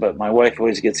person, but my wife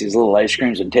always gets these little ice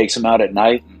creams and takes them out at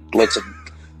night and lets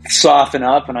them soften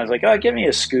up. And I was like, oh, give me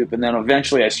a scoop. And then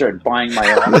eventually I started buying my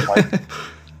own. I'm like,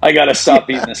 I got to stop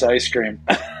eating this ice cream.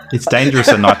 It's dangerous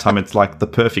at nighttime. It's like the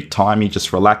perfect time. You're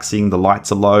just relaxing. The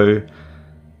lights are low,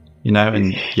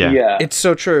 and yeah. It's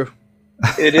so true.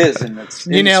 It is. And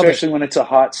especially when it's a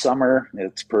hot summer,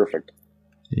 it's perfect.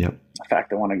 Yep. In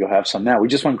fact, I want to go have some now. We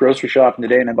just went grocery shopping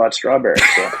today and I bought strawberries.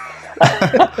 So.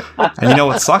 And you know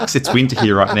what sucks? It's winter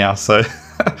here right now, so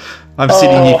I'm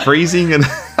sitting here freezing and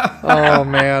oh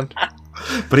man.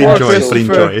 But enjoy.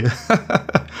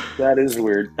 That is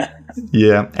weird.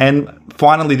 Yeah. And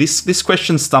finally, this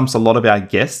question stumps a lot of our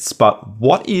guests, but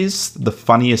what is the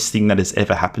funniest thing that has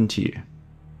ever happened to you?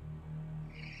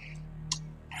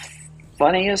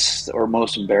 Funniest or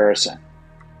most embarrassing?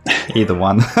 Either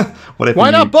one. Whatever. Why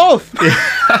not both?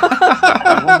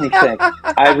 Let me think.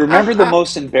 I remember the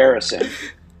most embarrassing.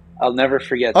 I'll never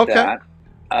forget that.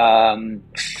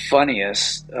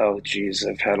 Funniest. Oh, geez,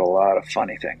 I've had a lot of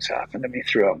funny things happen to me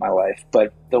throughout my life.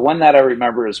 But the one that I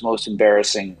remember as most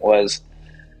embarrassing was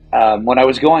when I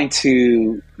was going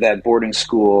to that boarding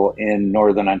school in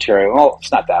Northern Ontario. Well,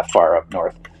 it's not that far up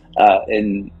north.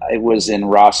 It was in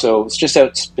Rosso. It's just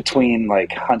out between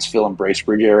like Huntsville and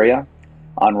Bracebridge area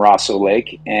on Rosso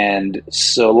Lake. And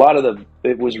so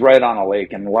it was right on a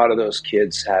lake, and a lot of those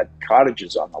kids had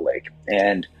cottages on the lake.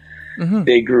 And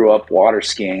they grew up water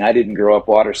skiing. I didn't grow up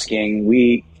water skiing.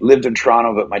 We lived in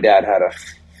Toronto, but my dad had a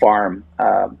farm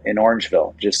in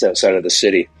Orangeville, just outside of the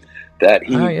city, that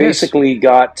he basically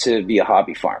got to be a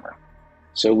hobby farmer.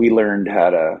 So we learned how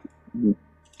to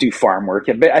do farm work.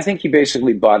 I think he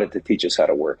basically bought it to teach us how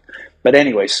to work. But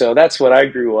anyway, so that's what I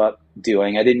grew up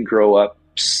doing. I didn't grow up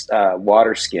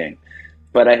water skiing.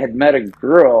 But I had met a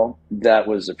girl that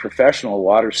was a professional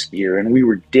water skier, and we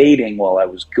were dating while I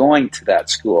was going to that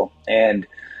school. And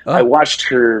I watched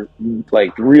her,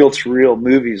 like, reel-to-reel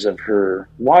movies of her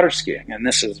water skiing. And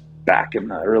this is back in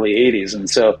the early 80s. And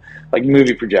so, like,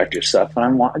 movie projector stuff. And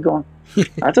I'm going,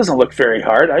 that doesn't look very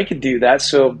hard. I could do that.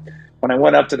 So when I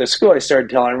went up to the school, I started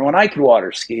telling everyone I could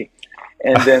water ski.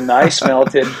 And then the ice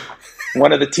melted.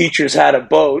 One of the teachers had a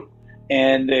boat,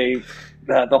 and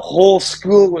the whole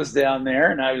school was down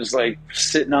there, and I was like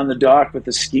sitting on the dock with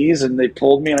the skis, and they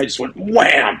pulled me, and I just went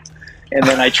wham. And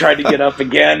then I tried to get up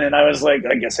again, and I was like,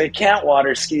 I guess I can't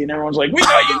water ski. And everyone's like, we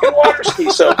know you can water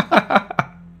ski. So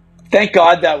thank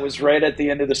God that was right at the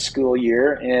end of the school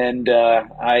year. And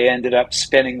I ended up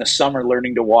spending the summer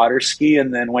learning to water ski,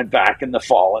 and then went back in the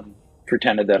fall and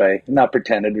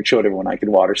we showed everyone I could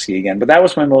water ski again. But that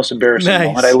was my most embarrassing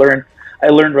moment. I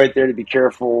learned right there to be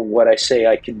careful what I say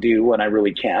I can do when I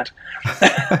really can't.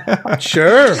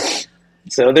 Sure.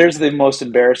 So there's the most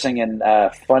embarrassing and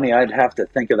funny. I'd have to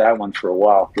think of that one for a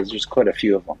while because there's quite a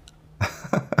few of them.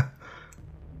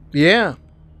 Yeah.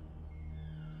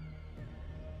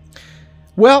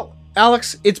 Well,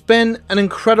 Alex, it's been an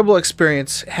incredible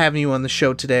experience having you on the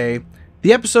show today.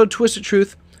 The episode Twisted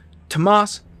Truth,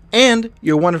 Tomas, and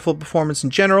your wonderful performance in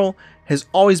general has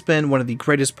always been one of the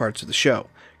greatest parts of the show.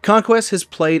 Conquest has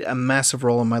played a massive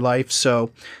role in my life,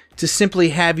 so to simply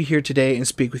have you here today and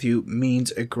speak with you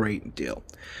means a great deal.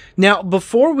 Now,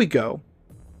 before we go,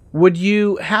 would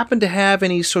you happen to have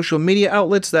any social media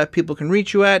outlets that people can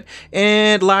reach you at?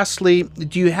 And lastly,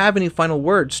 do you have any final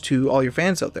words to all your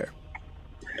fans out there?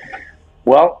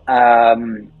 Well,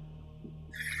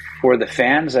 for the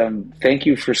fans, thank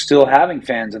you for still having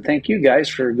fans, and thank you guys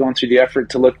for going through the effort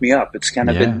to look me up. It's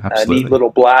kind of been absolutely a neat little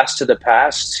blast to the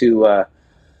past to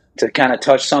kind of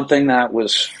touch something that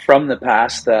was from the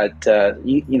past that,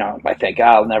 I think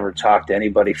I'll never talk to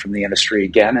anybody from the industry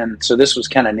again. And so this was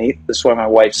kind of neat. This is why my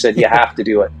wife said, you have to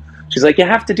do it. She's like, you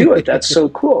have to do it. That's so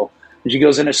cool. And she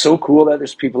goes, and it's so cool that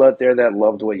there's people out there that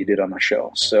loved what you did on the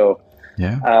show. So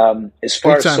as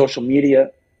far as social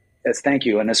media, yes, thank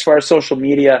you. And as far as social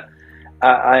media,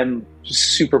 I'm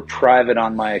super private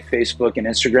on my Facebook and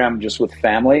Instagram, just with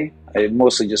family. I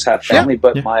mostly just have family,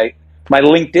 but my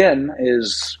LinkedIn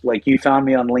is like, you found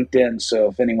me on LinkedIn. So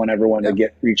if anyone ever wanted to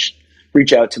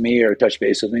reach out to me or touch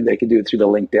base with me, they can do it through the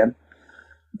LinkedIn.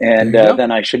 And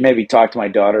then I should maybe talk to my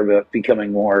daughter about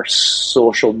becoming more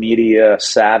social media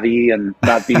savvy and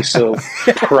not be so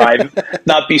private.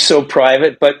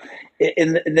 But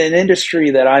in the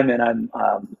industry that I'm in, I'm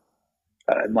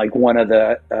like one of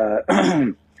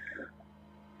the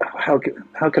how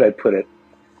could I put it?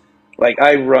 Like,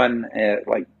 I run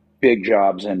like big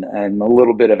jobs, and I'm a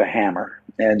little bit of a hammer.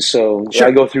 And so I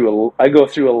go through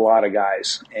a lot of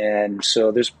guys, and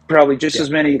so there's probably just as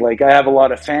many. Like, I have a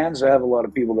lot of fans. I have a lot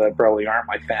of people that probably aren't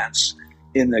my fans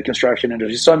in the construction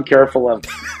industry. So I'm careful of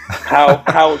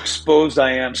how exposed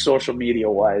I am social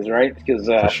media wise, right? Because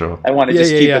I want to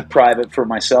just keep it private for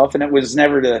myself, and it was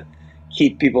never to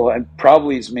keep people. And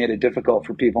probably has made it difficult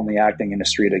for people in the acting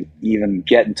industry to even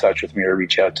get in touch with me or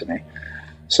reach out to me.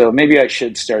 So maybe I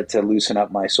should start to loosen up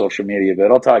my social media a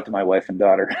bit. I'll talk to my wife and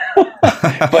daughter.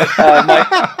 But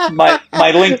my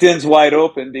LinkedIn's wide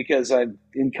open because I'm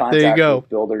in contact with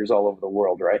builders all over the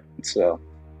world, right? So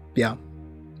yeah.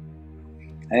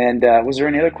 And was there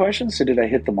any other questions, or did I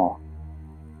hit them all?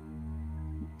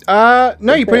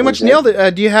 No, you pretty much nailed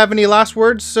it. Do you have any last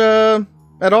words at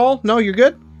all? No, you're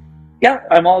good? Yeah,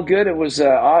 I'm all good. It was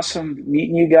awesome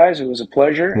meeting you guys. It was a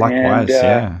pleasure. Likewise,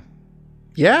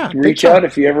 yeah. Reach out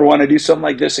if you ever want to do something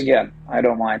like this again. I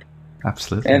don't mind.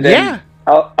 Absolutely. And then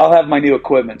I'll have my new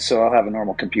equipment, so I'll have a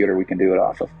normal computer we can do it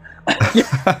off of.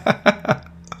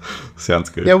 Sounds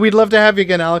good. Yeah, we'd love to have you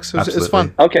again, Alex. It's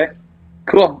fun. Okay,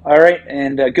 cool. All right,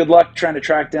 and good luck trying to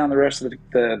track down the rest of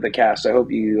the cast. I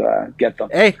hope you get them.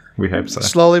 Hey, we hope so.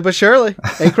 Slowly but surely.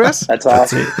 Hey, Chris? That's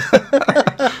awesome.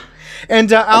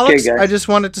 And Alex, okay, I just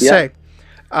wanted to say,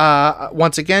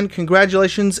 once again,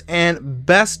 congratulations and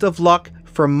best of luck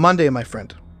for Monday, my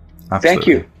friend. Absolutely. Thank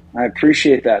you. I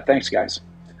appreciate that. Thanks, guys.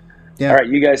 Yeah. All right,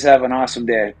 you guys have an awesome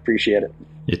day. I appreciate it.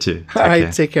 You too. All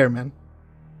right, take care, man.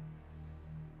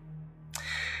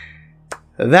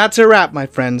 That's a wrap, my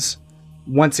friends.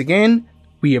 Once again,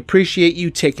 we appreciate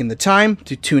you taking the time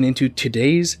to tune into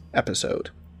today's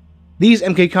episode. These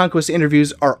MK Conquest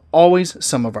interviews are always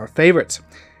some of our favorites.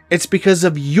 It's because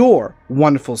of your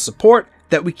wonderful support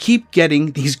that we keep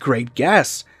getting these great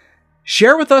guests.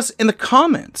 Share with us in the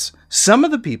comments some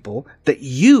of the people that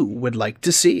you would like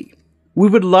to see. We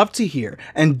would love to hear,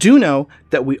 and do know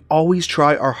that we always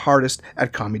try our hardest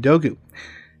at Kamidogu.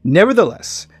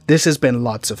 Nevertheless, this has been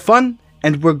lots of fun,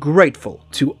 and we're grateful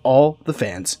to all the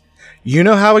fans. You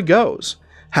know how it goes.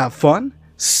 Have fun,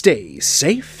 stay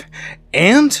safe,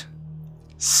 and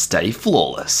stay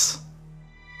flawless.